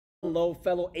Hello,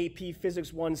 fellow AP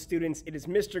Physics 1 students. It is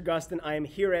Mr. Gustin. I am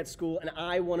here at school, and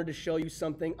I wanted to show you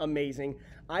something amazing.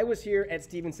 I was here at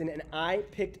Stevenson, and I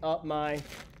picked up my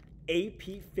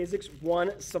AP Physics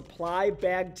 1 supply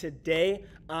bag today.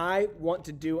 I want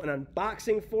to do an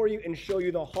unboxing for you and show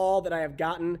you the haul that I have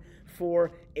gotten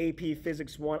for AP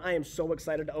Physics 1. I am so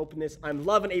excited to open this. I'm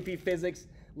loving AP Physics.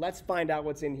 Let's find out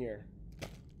what's in here.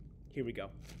 Here we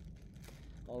go.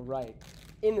 All right.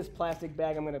 In this plastic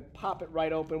bag, I'm going to pop it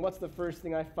right open. What's the first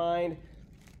thing I find?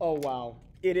 Oh, wow.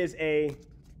 It is a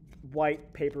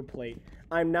white paper plate.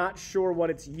 I'm not sure what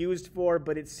it's used for,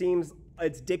 but it seems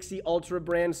it's Dixie Ultra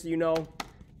brand, so you know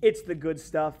it's the good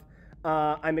stuff.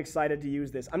 I'm excited to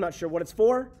use this. I'm not sure what it's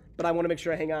for, but I want to make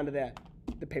sure I hang on to that,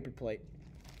 the paper plate.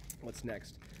 What's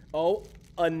next? Oh,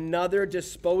 another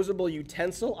disposable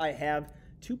utensil. I have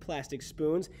 2 plastic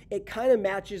spoons. It kind of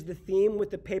matches the theme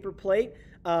with the paper plate.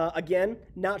 Again,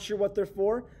 not sure what they're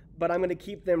for, but I'm going to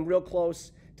keep them real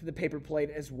close to the paper plate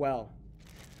as well.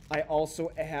 I also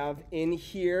have in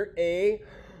here a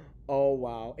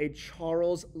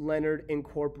Charles Leonard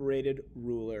Incorporated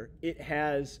ruler. It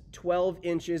has 12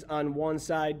 inches on one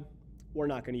side. We're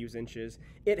not going to use inches.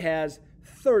 It has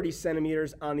 30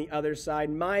 centimeters on the other side.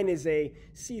 Mine is a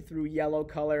see-through yellow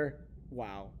color.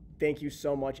 Wow. Thank you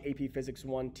so much, AP Physics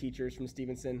 1 teachers from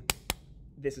Stevenson.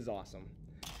 This is awesome.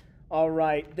 All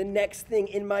right, the next thing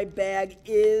in my bag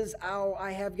is,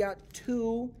 I have got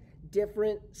 2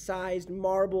 different sized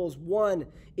marbles. One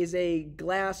is a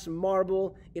glass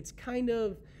marble. It's kind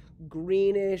of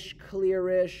greenish,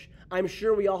 clearish. I'm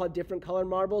sure we all have different colored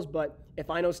marbles, but if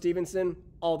I know Stevenson,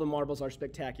 all the marbles are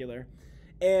spectacular.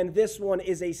 And this one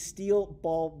is a steel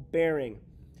ball bearing.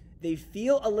 They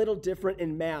feel a little different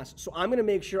in mass, so I'm going to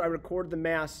make sure I record the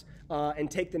mass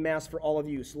and take the mass for all of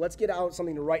you. So let's get out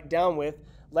something to write down with.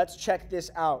 Let's check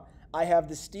this out. I have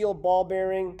the steel ball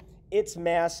bearing. Its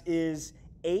mass is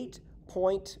it's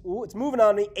moving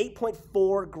on me,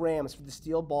 8.4 grams for the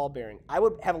steel ball bearing. I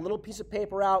would have a little piece of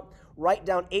paper out, write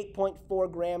down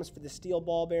 8.4 grams for the steel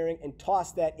ball bearing, and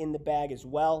toss that in the bag as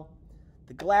well.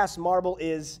 The glass marble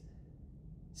is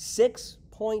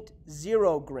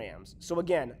 6.0 grams. So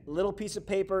again, little piece of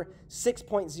paper,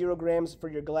 6.0 grams for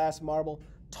your glass marble.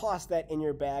 Toss that in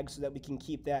your bag so that we can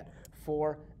keep that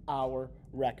for our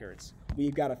records.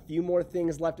 We've got a few more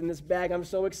things left in this bag. I'm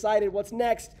so excited. What's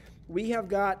next? We have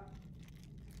got,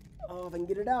 if I can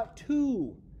get it out,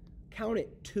 2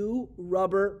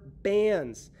 rubber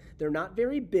bands. They're not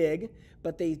very big,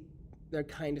 but they're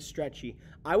kind of stretchy.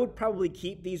 I would probably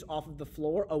keep these off of the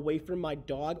floor away from my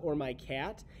dog or my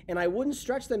cat, and I wouldn't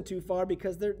stretch them too far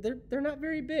because they're not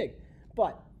very big.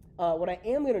 But what I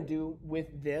am going to do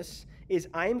with this is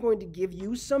I am going to give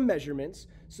you some measurements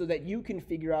so that you can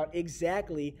figure out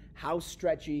exactly how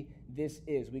stretchy this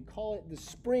is. We call it the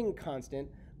spring constant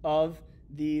of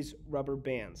these rubber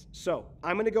bands. So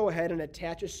I'm going to go ahead and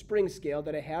attach a spring scale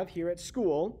that I have here at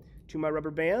school to my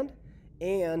rubber band,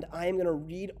 and I am going to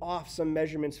read off some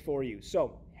measurements for you.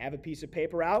 So have a piece of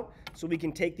paper out so we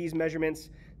can take these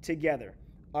measurements together.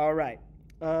 All right.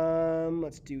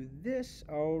 Let's do this.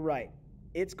 All right.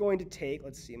 It's going to take,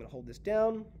 let's see, I'm going to hold this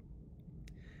down.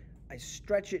 I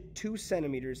stretch it 2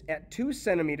 centimeters. At 2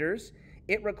 centimeters,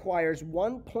 it requires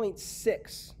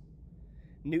 1.6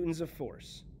 newtons of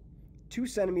force. 2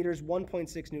 centimeters,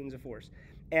 1.6 newtons of force.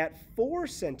 At 4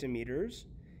 centimeters,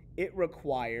 it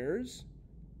requires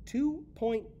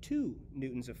 2.2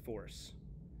 newtons of force.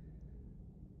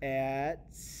 At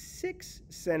 6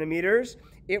 centimeters,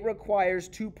 it requires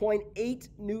 2.8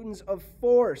 newtons of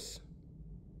force.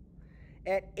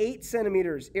 At 8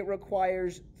 centimeters, it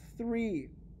requires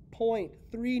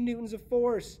 3.3 newtons of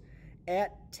force.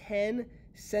 At 10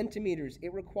 centimeters,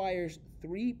 it requires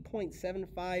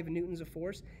 3.75 newtons of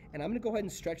force. And I'm going to go ahead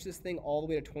and stretch this thing all the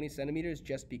way to 20 centimeters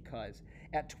just because.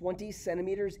 At 20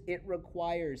 centimeters, it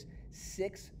requires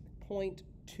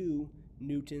 6.2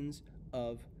 newtons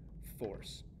of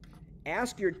force.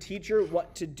 Ask your teacher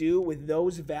what to do with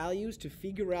those values to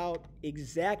figure out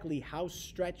exactly how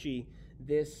stretchy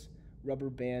this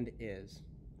rubber band is.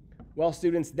 Well,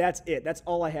 students, that's it. That's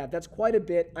all I have. That's quite a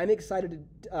bit. I'm excited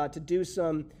to do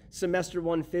some semester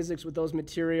 1 physics with those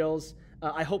materials.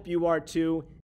 I hope you are too.